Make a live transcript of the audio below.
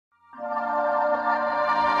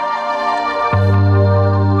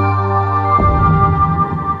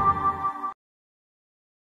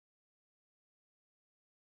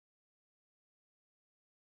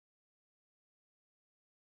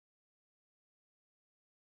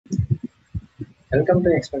Welcome to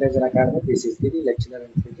Expertisor Academy. This is the lecturer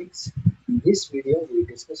in physics. In this video, we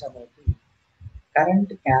discuss about the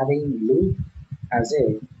current carrying loop as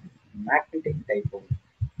a magnetic dipole.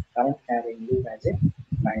 Current carrying loop as a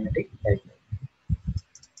magnetic dipole.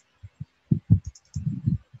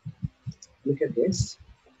 Look at this.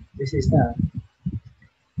 This is the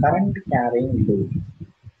current carrying loop.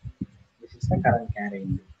 This is the current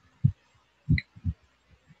carrying loop.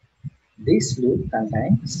 This loop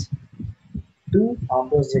contains two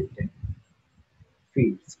opposite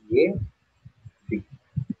fields A, B.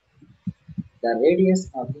 The radius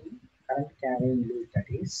of the current carrying loop, that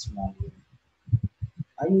is small loop.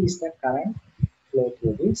 I is the current flow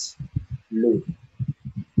through this loop.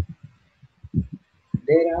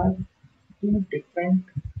 There are two different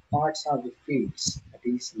parts of the fields, that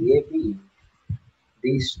is AB.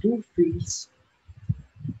 These two fields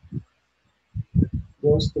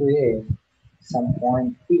goes through some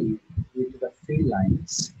point P with the field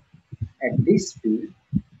lines. At this field,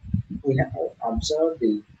 we have observed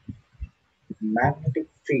the magnetic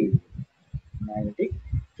field. Magnetic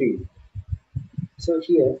field. So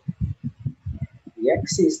here,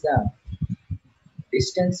 x is the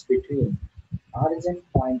distance between origin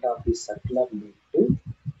point of the circular loop to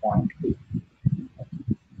point P.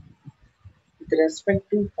 With respect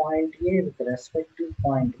to point A, with respect to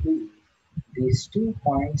point B, these 2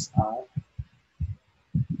 points are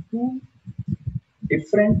two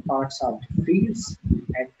different parts of the fields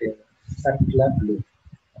at the circular loop.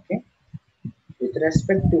 Okay. With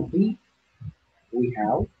respect to B, we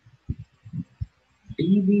have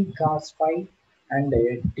dB cos phi and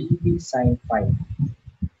dB sin phi.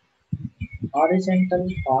 Horizontal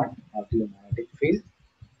part of the magnetic field,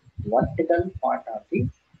 vertical part of the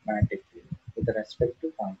magnetic field with respect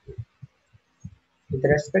to point A. With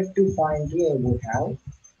respect to point A, we have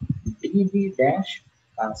dB dash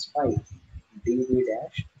cos phi, dB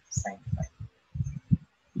dash sin phi.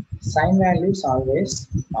 Sin values always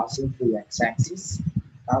passing through x-axis,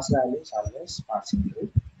 cos values always passing through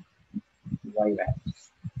y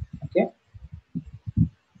values. Okay.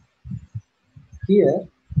 Here,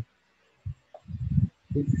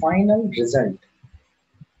 the final result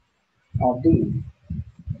of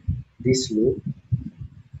this loop,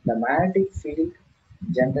 the magnetic field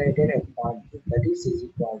generated at point P, that is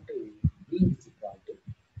equal to B is equal to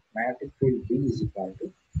magnetic field B is equal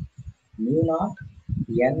to mu naught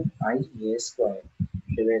N I A square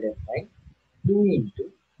divided by 2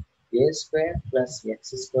 into A square plus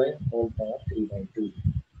X square whole power 3 by 2.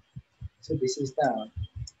 So this is the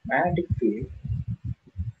magnetic field.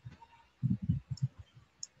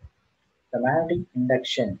 The magnetic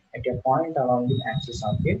induction at a point along the axis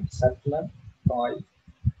of a circular coil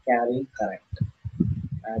carrying current.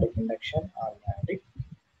 Magnetic induction or magnetic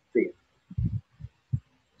field.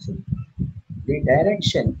 So the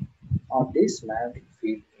direction of this magnetic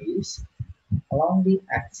field is along the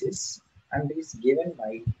axis and is given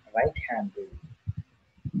by right hand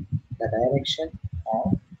rule. The direction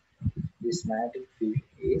of this magnetic field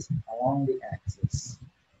is along the axis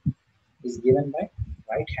is given by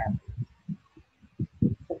right hand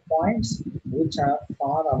rule. For points which are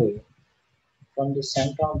far away from the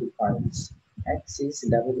center of the coils, x is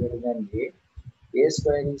double greater than a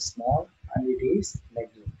square is small and it is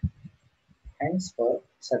neglected. Hence, for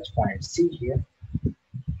such points, see here,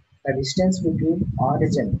 the distance between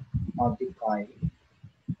origin of the coil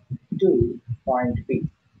to point P,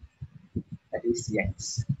 that is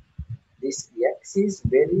x. This x is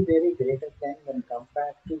very greater than when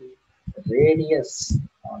compared to radius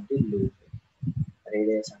on the loop.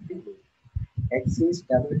 Radius on the loop. X is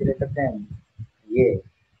double greater than a.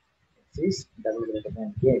 X is double greater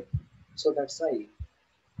than a. So that's why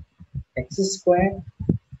x square,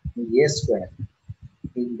 a square.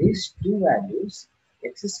 In these two values,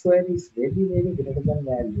 x square is very greater than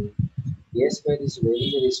value. A square is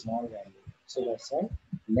very small value. So that's why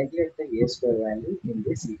neglect the a square value in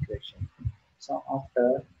this equation. So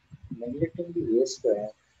after neglecting the a square,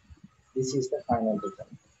 this is the final result.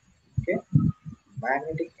 Okay.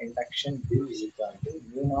 Magnetic induction B is equal to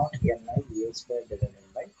mu naught Ni A square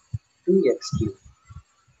divided by 2x cube.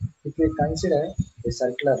 If we consider a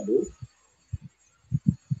circular loop,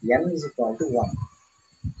 N is equal to 1.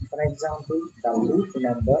 For example, the loop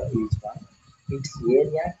number is 1. Its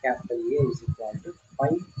area capital A is equal to pi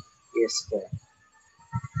A square.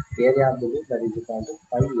 Area of the loop, that is equal to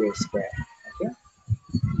pi A square. Okay.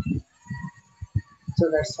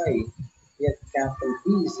 So that's why here capital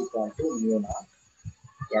B is equal to mu naught.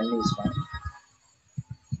 N is 1.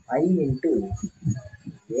 I into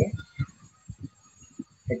A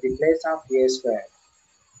at the place of A square.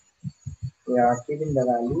 we are keeping the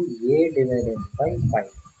value A divided by pi.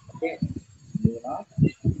 Okay, mu naught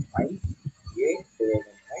I A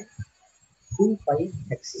divided by 2 pi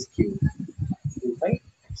x cube. 2 pi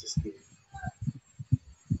x cube.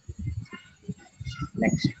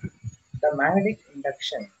 Next, the magnetic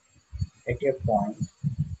induction at a point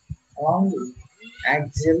along the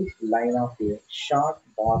axial line of a short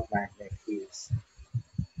bar magnet is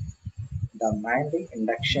the magnetic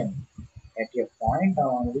induction at a point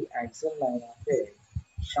along the axial line of a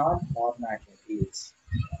short bar magnet is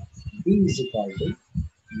B is equal to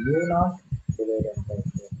mu naught divided by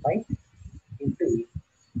 4 pi into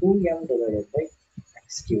 2m divided by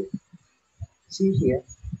x cube. See here,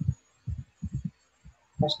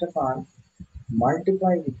 first of all,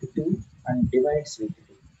 multiply with 2 and divides with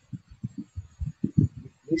 2.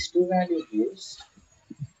 This 2 value gives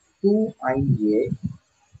 2ia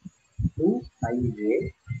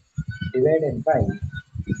 2ia divided by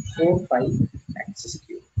 4 pi x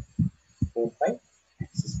cube. 4 pi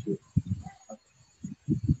x cube.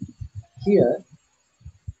 Here,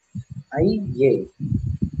 IA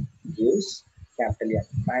gives capital M,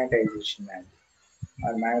 magnetization value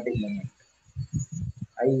or magnetic moment.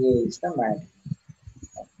 IA is the magnetic.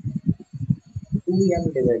 2m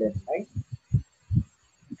divided by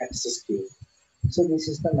x cube. So this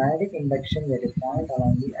is the magnetic induction at a point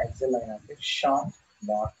along the axial line of a short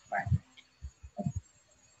bar magnet.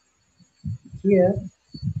 Here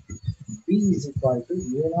B is equal to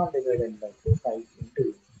mu naught divided by 2 pi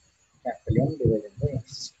into capital M divided by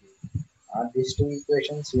x cube. Are these two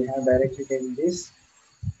equations we have directly taken this?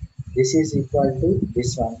 This is equal to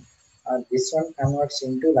this one, and this one converts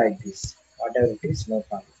into like this. Whatever it is, no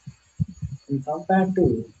problem. And compared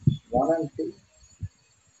to 1 and 2,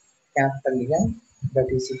 capital M that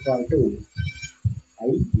is equal to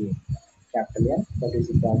IA. Capital M that is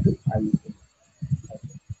equal to IA. Okay.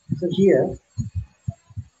 So here,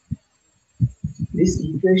 this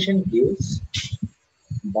equation gives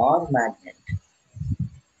bar magnet.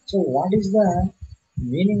 So what is the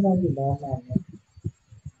meaning of the bar magnet?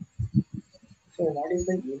 So what is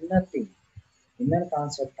the inner thing, inner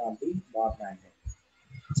concept of the bar magnet?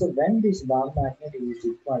 So when this bar magnet is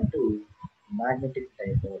equal to magnetic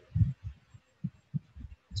dipole.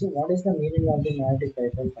 So what is the meaning of the magnetic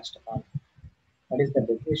dipole first of all? What is the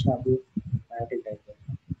definition of the magnetic dipole?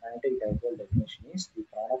 Magnetic dipole definition is the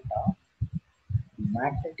product of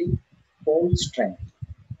magnetic pole strength,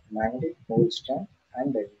 magnetic pole strength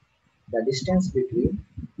and the distance between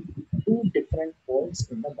two different poles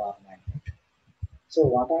in the bar magnet. So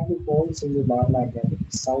what are the poles in the bar magnet?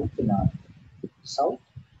 South, north. South,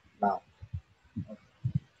 north. Okay.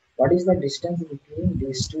 What is the distance between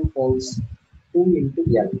these two poles? 2 into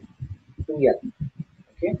L. 2L.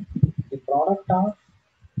 Okay. The product of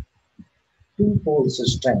two poles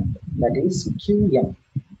strength, that is Qm.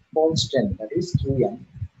 Pole strength, that is Qm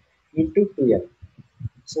into 2L.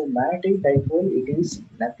 So magnetic dipole, it is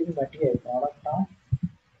nothing but a product of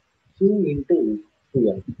Q into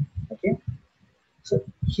 2L. Okay. So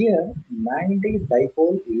here magnetic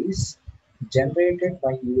dipole is generated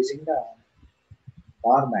by using the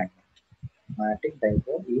bar magnet. Magnetic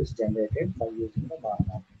dipole is generated by using the bar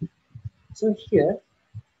magnet. So here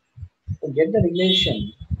to get the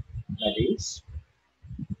relation, that is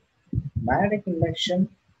magnetic induction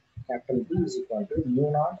capital B is equal to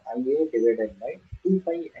mu naught Ia divided by 2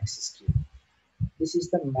 pi x cube. This is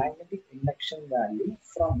the magnetic induction value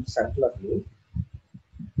from circular loop.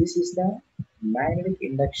 This is the magnetic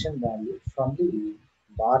induction value from the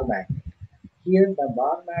bar magnet. Here the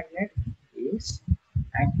bar magnet is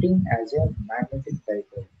acting as a magnetic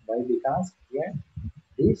dipole. Why? Because here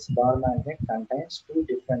this bar magnet contains two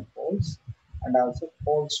different poles and also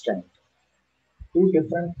pole strength. Two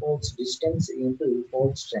different poles distance into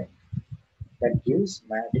pole strength that gives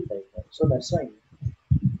magnetic dipole. So that's why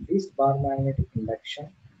this bar magnetic induction,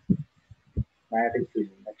 magnetic field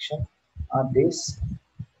induction, or this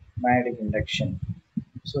magnetic induction.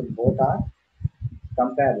 So both are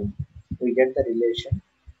comparing. We get the relation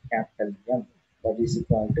capital M that is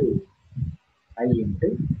equal to I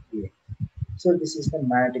into A. So this is the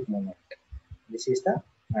magnetic moment. This is the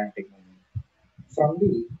magnetic moment. From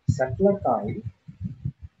the circular coil,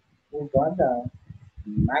 we got the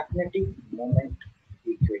magnetic moment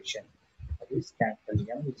equation. That is capital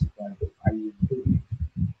M is equal to I into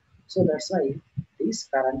A. So that's why this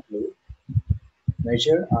current loop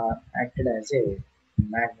measured or acted as a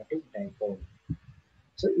magnetic dipole.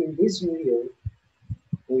 So in this video,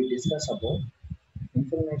 we discuss about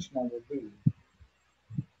information about the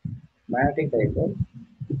magnetic dipole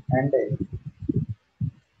and a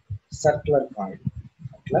circular coil.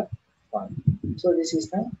 Circular coil. So this is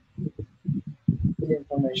the the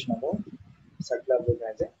information about circular loop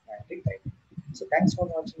as a magnetic dipole. So thanks for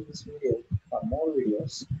watching this video. For more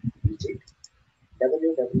videos, visit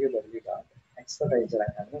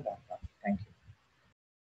www.expertisoracademy.com.